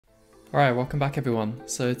Alright, welcome back everyone.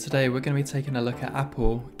 So today we're going to be taking a look at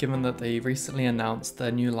Apple, given that they recently announced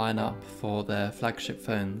their new lineup for their flagship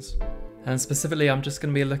phones. And specifically I'm just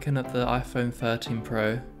going to be looking at the iPhone 13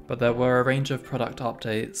 Pro, but there were a range of product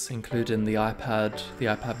updates including the iPad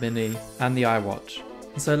mini and the iWatch.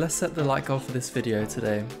 So let's set the like goal for this video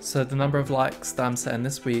today. So the number of likes that I'm setting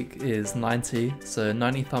this week is 90, so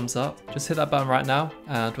 90 thumbs up. Just hit that button right now,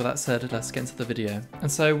 and with that said, let's get into the video.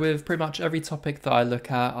 And so with pretty much every topic that I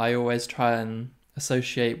look at, I always try and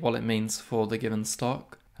associate what it means for the given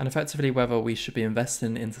stock, and effectively whether we should be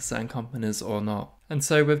investing into certain companies or not. And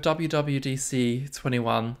so with WWDC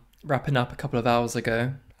 21 wrapping up a couple of hours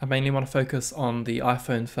ago, I mainly want to focus on the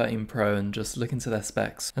iPhone 13 Pro and just look into their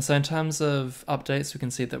specs. And so in terms of updates, we can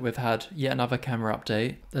see that we've had yet another camera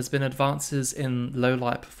update. There's been advances in low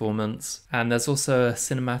light performance, and there's also a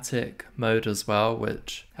cinematic mode as well,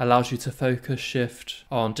 which allows you to focus shift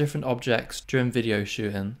on different objects during video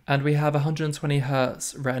shooting. And we have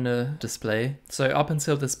 120Hz Retina display. So up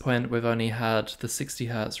until this point, we've only had the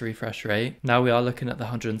 60Hz refresh rate. Now we are looking at the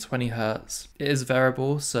 120Hz. It is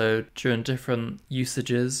variable, so during different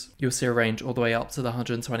usages, you'll see a range all the way up to the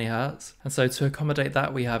 120Hz. And so to accommodate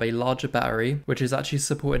that, we have a larger battery, which is actually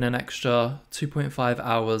supporting an extra 2.5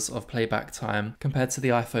 hours of playback time compared to the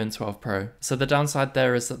iPhone 12 Pro. So the downside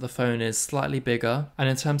there is that the phone is slightly bigger, and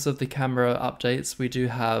in terms of the camera updates, we do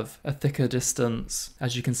have a thicker distance,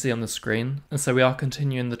 as you can see on the screen. And so we are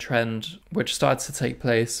continuing the trend which started to take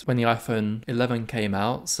place when the iPhone 11 came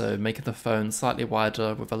out, so making the phone slightly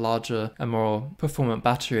wider with a larger and more performant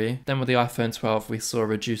battery. Then with the iPhone 12 we saw a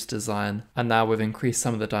reduced design, and now we've increased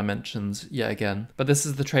some of the dimensions yet again. But this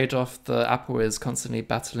is the trade-off that Apple is constantly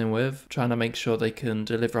battling with, trying to make sure they can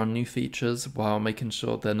deliver on new features while making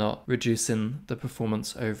sure they're not reducing the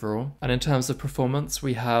performance overall. And in terms of performance,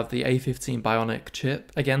 we have the A15 Bionic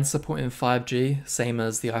chip, again supporting 5G, same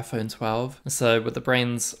as the iPhone 12. So with the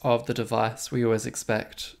brains of the device, we always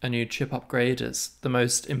expect a new chip upgrade. It's the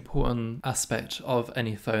most important aspect of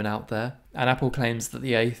any phone out there. And Apple claims that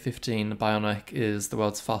the A15 Bionic is the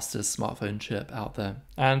world's fastest smartphone chip out there.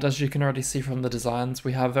 And as you can already see from the designs,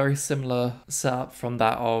 we have a very similar setup from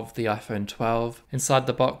that of the iPhone 12. Inside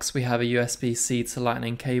the box, we have a USB-C to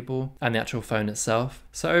Lightning cable and the actual phone itself.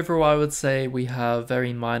 So overall, I would say we have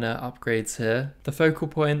very minor upgrades here. The focal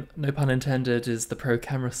point, no pun intended, is the Pro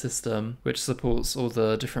camera system, which supports all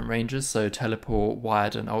the different ranges, so teleport,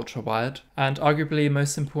 wide and ultra wide. And arguably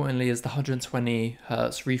most importantly is the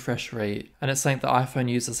 120Hz refresh rate. And it's something that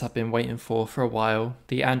iPhone users have been waiting for a while.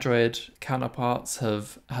 The Android counterparts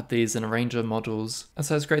have had these in a range of models. And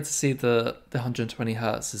so it's great to see that the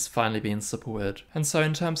 120Hz is finally being supported. And so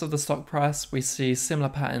in terms of the stock price, we see similar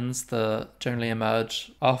patterns that generally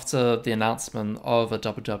emerge after the announcement of a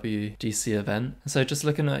WWDC event. And so just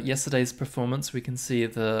looking at yesterday's performance, we can see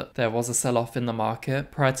that there was a sell-off in the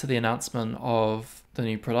market prior to the announcement of the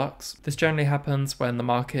new products. This generally happens when the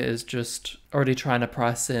market is just already trying to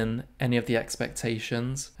price in any of the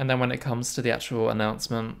expectations, and then when it comes to the actual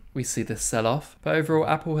announcement, we see this sell-off. But overall,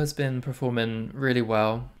 Apple has been performing really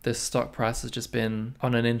well. This stock price has just been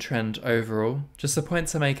on an in-trend overall. Just a point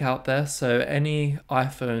to make out there, so any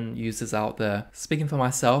iPhone users out there, speaking for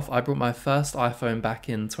myself, I bought my first iPhone back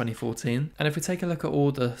in 2014, and if we take a look at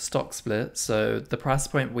all the stock splits, so the price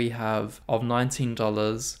point we have of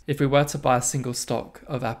 $19, if we were to buy a single stock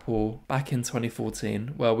of Apple back in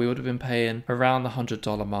 2014, well, we would have been paying around the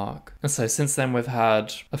 $100 mark. And so since then we've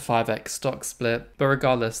had a 5x stock split, but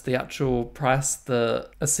regardless, the actual price that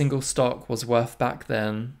a single stock was worth back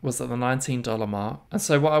then was at the $19 mark. And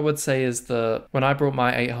so what I would say is that when I bought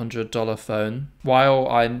my $800 phone, while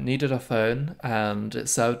I needed a phone and it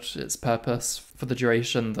served its purpose for the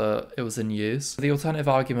duration that it was in use, the alternative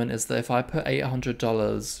argument is that if I put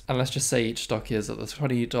 $800, and let's just say each stock is at the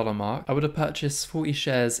 $20 mark, I would have purchased 40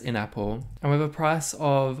 shares in Apple, and with a price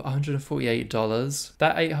of $148,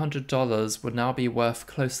 that $800 would now be worth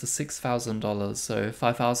close to $6,000, so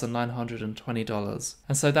 $5,920.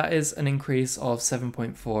 And so that is an increase of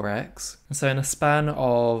 7.4x. And so in a span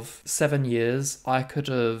of 7 years, I could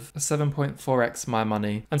have 7.4x my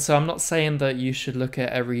money. And so I'm not saying that you should look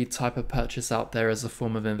at every type of purchase out there as a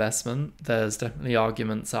form of investment. There's definitely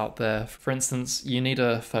arguments out there. For instance, you need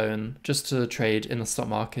a phone just to trade in the stock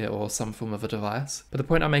market or some form of a device. But the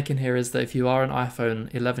point I'm making here is that if you are an iPhone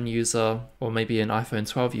 11 user or maybe an iPhone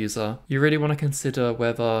 12 user, you really want to consider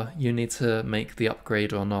whether you need to make the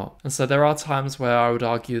upgrade or not. And so there are times where I would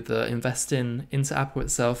argue that investing into Apple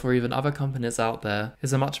itself or even other companies out there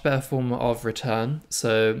is a much better form of return.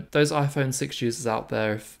 So those iPhone 6 users out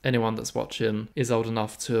there, if anyone that's watching is old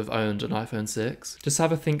enough to have owned an iPhone 6, 6, just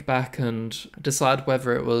have a think back and decide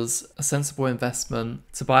whether it was a sensible investment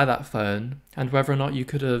to buy that phone and whether or not you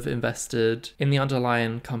could have invested in the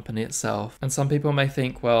underlying company itself. And some people may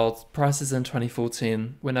think, well, prices in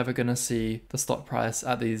 2014, we're never going to see the stock price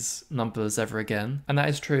at these numbers ever again. And that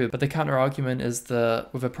is true, but the counter argument is that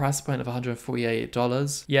with a price point of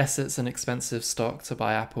 $148, yes, it's an expensive stock to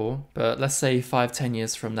buy Apple, but let's say 5-10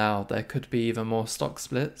 years from now, there could be even more stock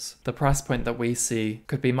splits. The price point that we see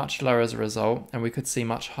could be much lower as a result, and we could see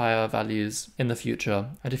much higher values in the future.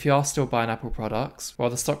 And if you are still buying Apple products, well,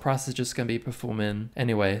 the stock price is just going to be performing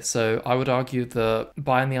anyway. So I would argue that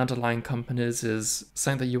buying the underlying companies is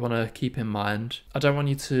something that you want to keep in mind. I don't want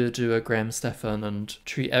you to do a Graham Stephan and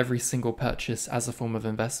treat every single purchase as a form of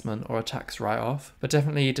investment or a tax write-off, but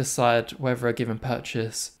definitely decide whether a given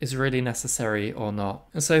purchase is really necessary or not.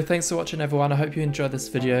 And so thanks for watching, everyone. I hope you enjoyed this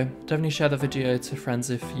video. Definitely share the video to friends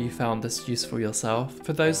if you found this useful yourself.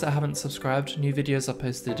 For those that haven't subscribed, new videos are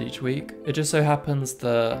posted each week. It just so happens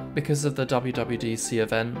that because of the WWDC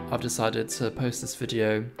event, I've decided to post this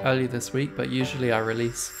video early this week, but usually I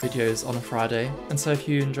release videos on a Friday. And so if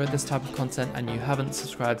you enjoyed this type of content and you haven't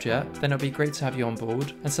subscribed yet, then it'll be great to have you on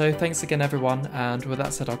board. And so thanks again, everyone, and with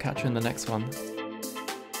that said, I'll catch you in the next one.